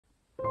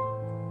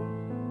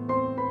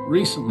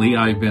Recently,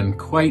 I've been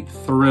quite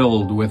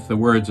thrilled with the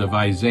words of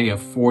Isaiah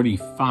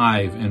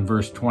 45 and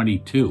verse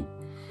 22.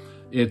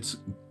 It's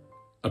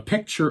a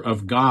picture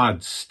of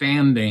God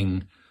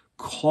standing,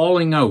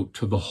 calling out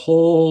to the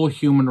whole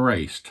human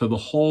race, to the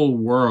whole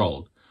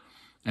world.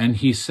 And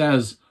he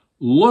says,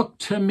 "Look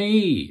to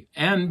me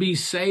and be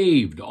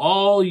saved,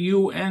 all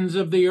you ends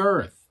of the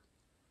earth."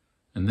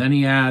 And then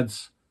he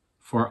adds,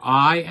 "For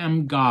I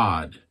am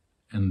God,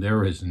 and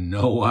there is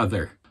no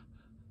other."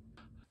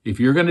 If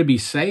you're going to be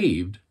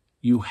saved,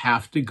 you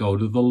have to go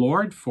to the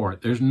Lord for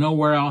it. There's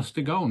nowhere else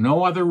to go.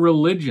 No other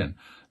religion,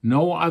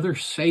 no other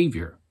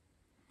Savior.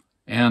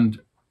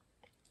 And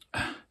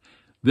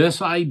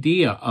this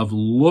idea of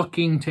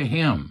looking to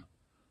Him,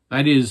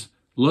 that is,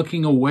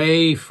 looking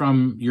away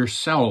from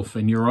yourself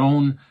and your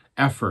own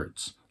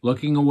efforts,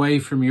 looking away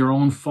from your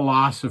own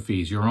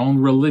philosophies, your own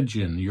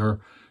religion,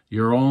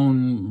 your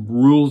own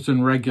rules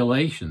and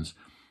regulations,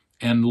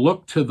 and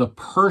look to the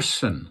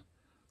person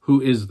who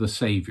is the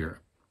Savior.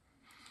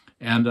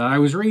 And I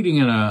was reading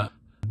in a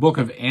book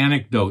of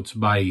anecdotes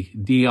by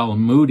D.L.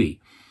 Moody,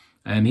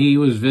 and he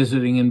was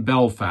visiting in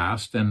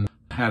Belfast and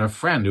had a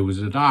friend who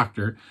was a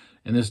doctor,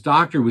 and this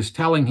doctor was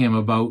telling him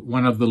about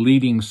one of the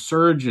leading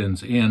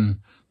surgeons in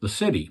the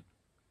city.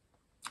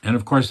 And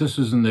of course, this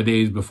was in the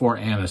days before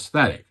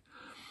anesthetic.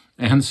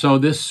 And so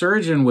this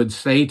surgeon would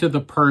say to the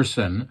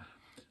person,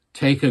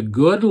 "Take a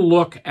good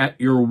look at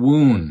your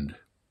wound."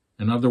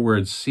 In other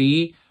words,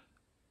 see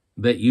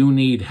that you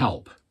need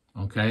help.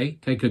 Okay?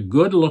 Take a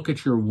good look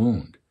at your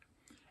wound.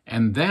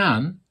 And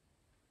then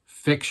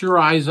fix your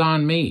eyes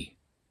on me.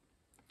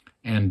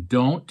 And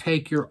don't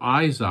take your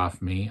eyes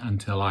off me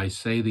until I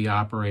say the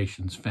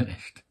operation's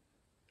finished.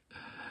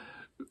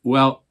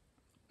 Well,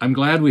 I'm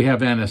glad we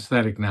have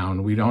anesthetic now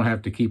and we don't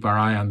have to keep our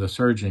eye on the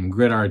surgeon,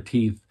 grit our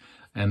teeth,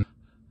 and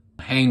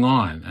hang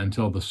on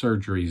until the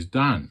surgery's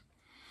done.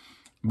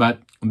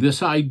 But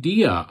this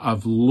idea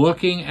of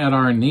looking at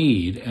our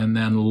need and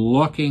then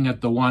looking at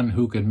the one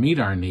who can meet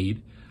our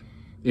need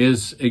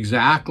is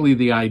exactly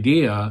the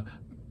idea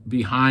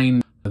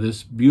behind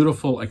this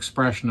beautiful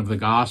expression of the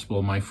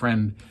gospel. My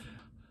friend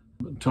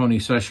Tony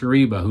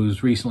Seshariba,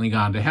 who's recently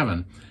gone to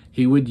heaven,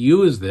 he would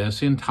use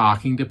this in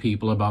talking to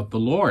people about the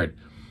Lord.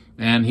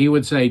 And he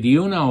would say, "Do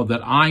you know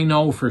that I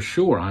know for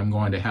sure I'm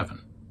going to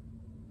heaven?"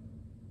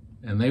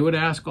 And they would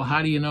ask, "Well,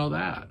 how do you know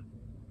that?"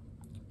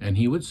 And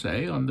he would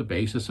say, "On the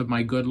basis of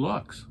my good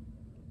looks."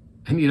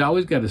 And you'd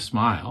always get a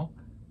smile.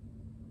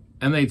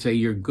 And they'd say,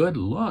 "Your good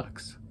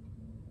looks?"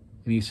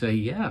 And he'd say,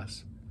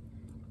 "Yes.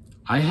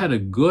 I had a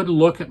good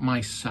look at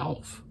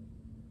myself,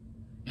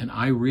 and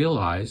I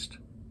realized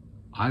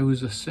I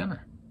was a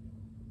sinner.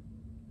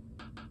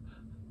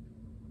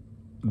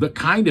 The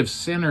kind of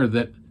sinner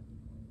that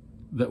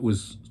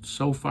was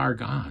so far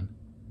gone,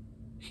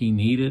 he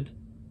needed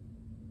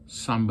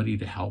somebody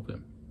to help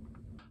him.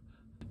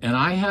 And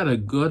I had a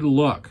good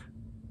look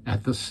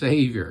at the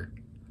Savior,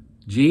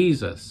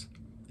 Jesus,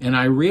 and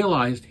I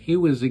realized he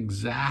was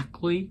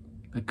exactly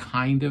the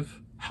kind of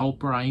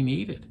helper I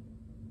needed.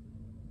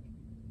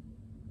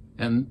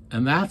 And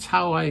that's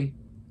how I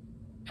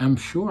am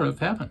sure of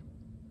heaven.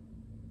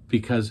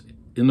 Because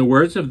in the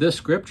words of this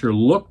scripture,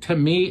 look to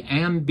me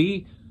and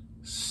be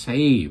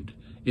saved.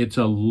 It's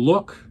a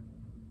look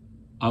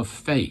of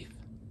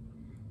faith.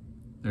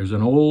 There's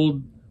an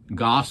old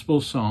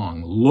gospel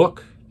song,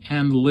 "Look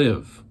and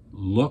live,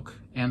 look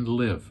and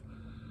live."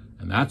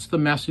 And that's the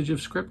message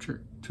of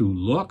Scripture, to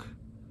look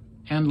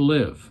and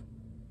live.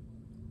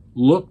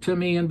 Look to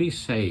me and be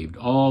saved,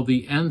 all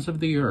the ends of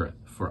the earth,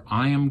 for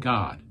I am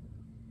God,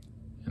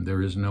 and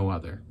there is no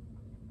other.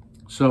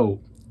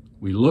 So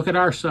we look at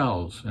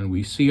ourselves and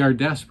we see our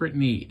desperate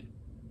need,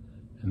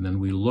 and then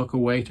we look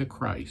away to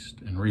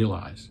Christ and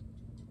realize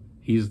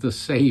He's the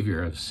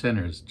Savior of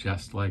sinners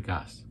just like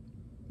us.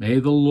 May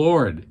the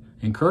Lord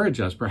encourage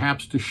us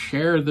perhaps to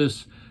share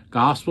this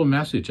gospel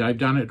message. I've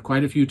done it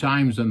quite a few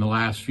times in the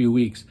last few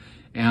weeks,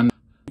 and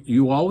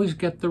you always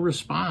get the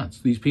response.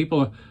 These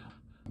people,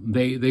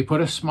 they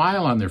put a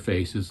smile on their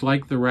face. It's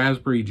like the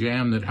raspberry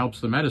jam that helps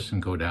the medicine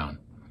go down.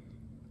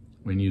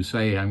 When you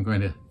say, "I'm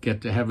going to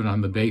get to heaven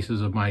on the basis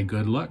of my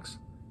good looks,"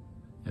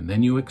 and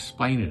then you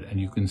explain it, and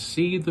you can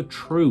see the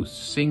truth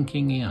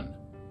sinking in.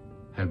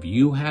 Have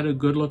you had a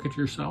good look at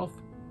yourself?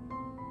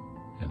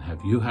 And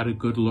have you had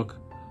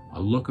a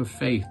look of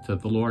faith to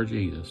the Lord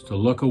Jesus, to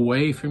look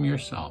away from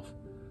yourself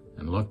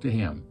and look to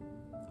Him?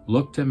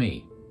 Look to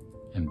me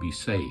and be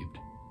saved,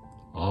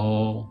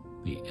 all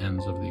the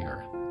ends of the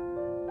earth.